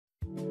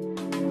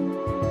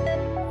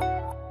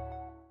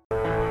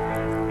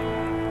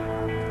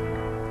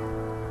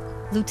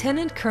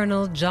Lieutenant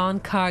Colonel John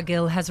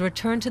Cargill has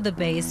returned to the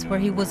base where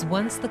he was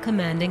once the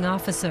commanding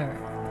officer.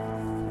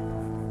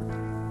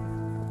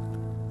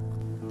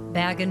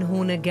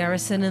 Bergen-Hohne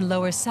garrison in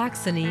Lower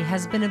Saxony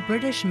has been a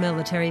British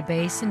military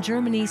base in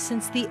Germany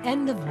since the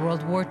end of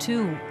World War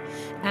II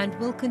and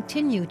will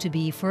continue to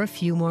be for a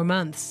few more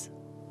months.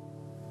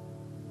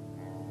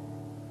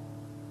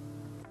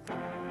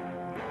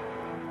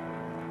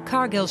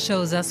 Cargill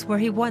shows us where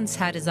he once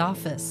had his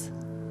office.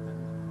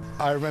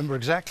 I remember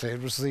exactly.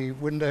 It was the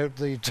window at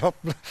the top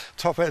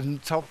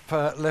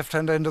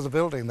left-hand end of the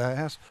building there,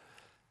 yes.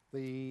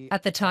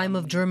 At the time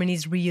of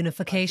Germany's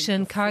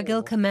reunification,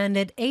 Cargill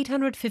commanded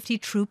 850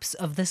 troops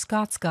of the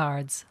Scots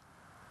Guards.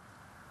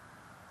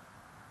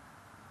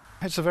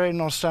 It's a very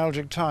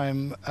nostalgic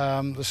time.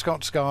 The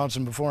Scots Guards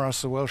and before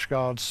us the Welsh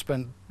Guards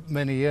spent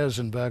many years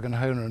in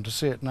Bergen-Hohne, and to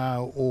see it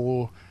now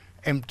all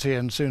empty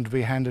and soon to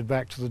be handed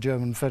back to the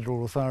German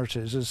federal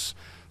authorities is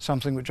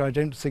something which I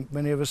don't think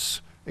many of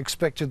us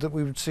expected that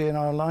we would see in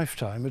our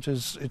lifetime. It's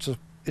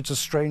a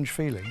strange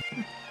feeling.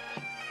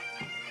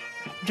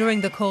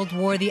 During the Cold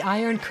War, the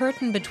Iron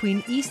Curtain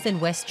between East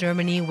and West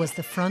Germany was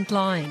the front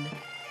line.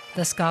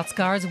 The Scots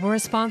Guards were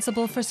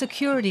responsible for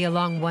security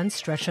along one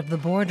stretch of the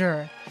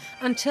border,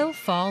 until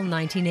fall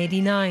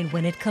 1989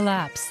 when it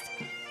collapsed.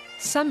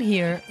 Some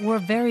here were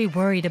very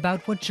worried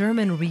about what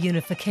German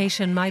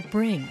reunification might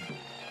bring.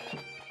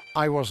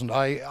 I wasn't.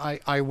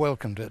 I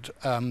welcomed it.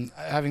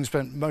 Having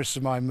spent most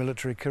of my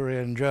military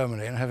career in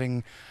Germany and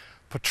having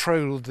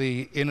patrolled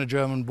the inner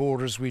German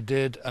borders we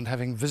did, and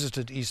having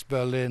visited East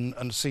Berlin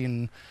and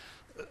seen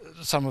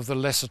some of the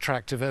less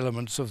attractive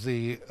elements of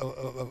the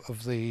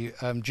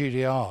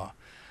GDR,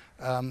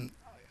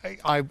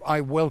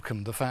 I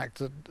welcomed the fact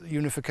that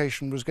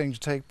unification was going to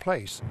take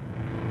place.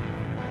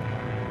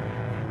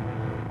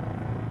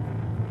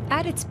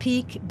 At its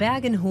peak,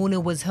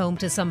 Bergen-Hohne was home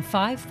to some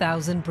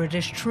 5,000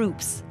 British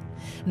troops.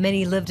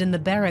 Many lived in the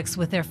barracks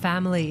with their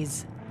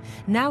families.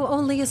 Now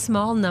only a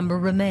small number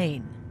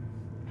remain.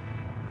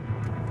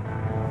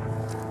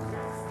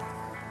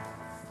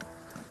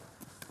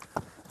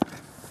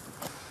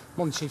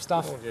 Morning, Chief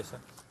Staff.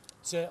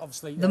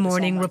 The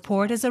morning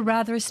report is a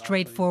rather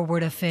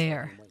straightforward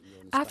affair.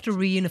 After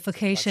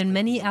reunification,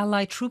 many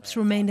Allied troops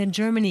remained in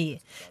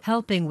Germany,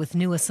 helping with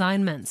new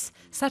assignments,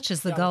 such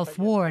as the Gulf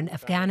War and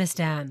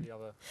Afghanistan.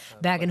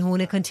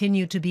 Bergen-Hohne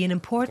continued to be an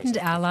important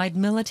Allied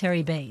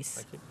military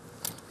base.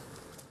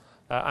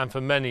 And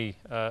for many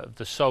of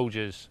the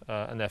soldiers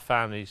and their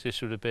families, this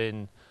would have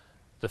been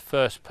the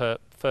first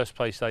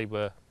place they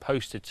were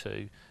posted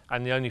to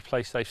and the only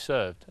place they've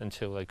served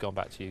until they've gone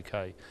back to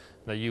UK.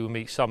 Now, you will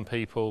meet some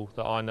people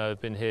that I know have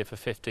been here for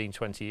 15,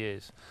 20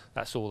 years.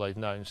 That's all they've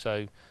known.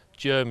 So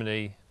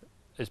Germany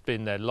has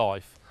been their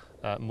life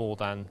more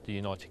than the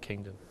United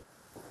Kingdom.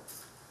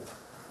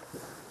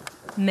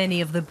 Many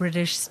of the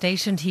British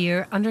stationed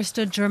here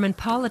understood German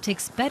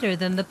politics better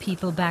than the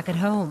people back at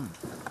home.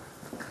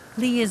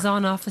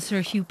 Liaison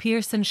Officer Hugh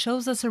Pearson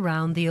shows us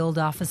around the old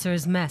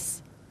officers'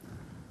 mess,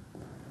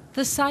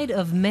 the site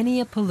of many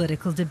a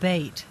political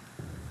debate.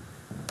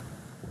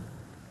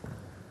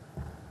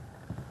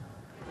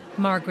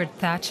 Margaret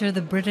Thatcher,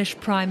 the British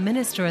Prime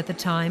Minister at the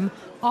time,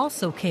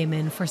 also came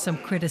in for some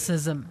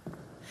criticism,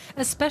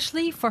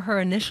 especially for her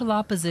initial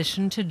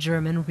opposition to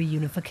German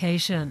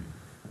reunification.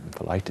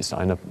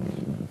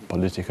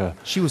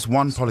 She was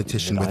one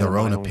politician with her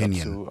own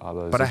opinion,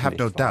 but I have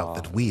no doubt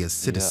that we as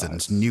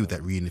citizens knew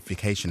that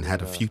reunification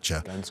had a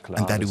future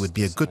and that it would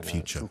be a good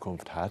future.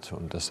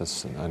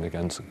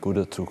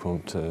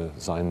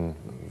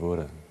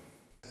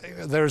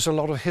 There is a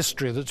lot of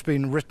history that's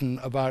been written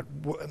about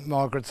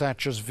Margaret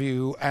Thatcher's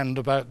view and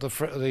about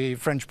the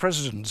French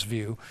president's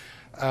view.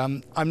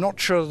 I'm not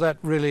sure that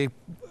really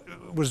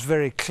was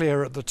very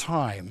clear at the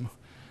time,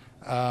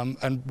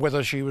 and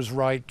whether she was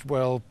right,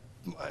 well,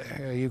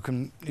 you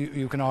can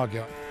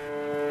argue.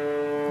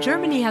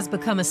 Germany has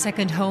become a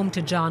second home to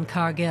John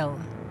Cargill.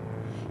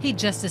 He'd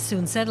just as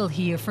soon settle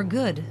here for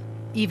good,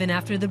 even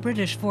after the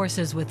British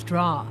forces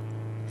withdraw.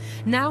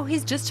 Now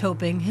he's just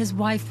hoping his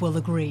wife will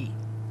agree.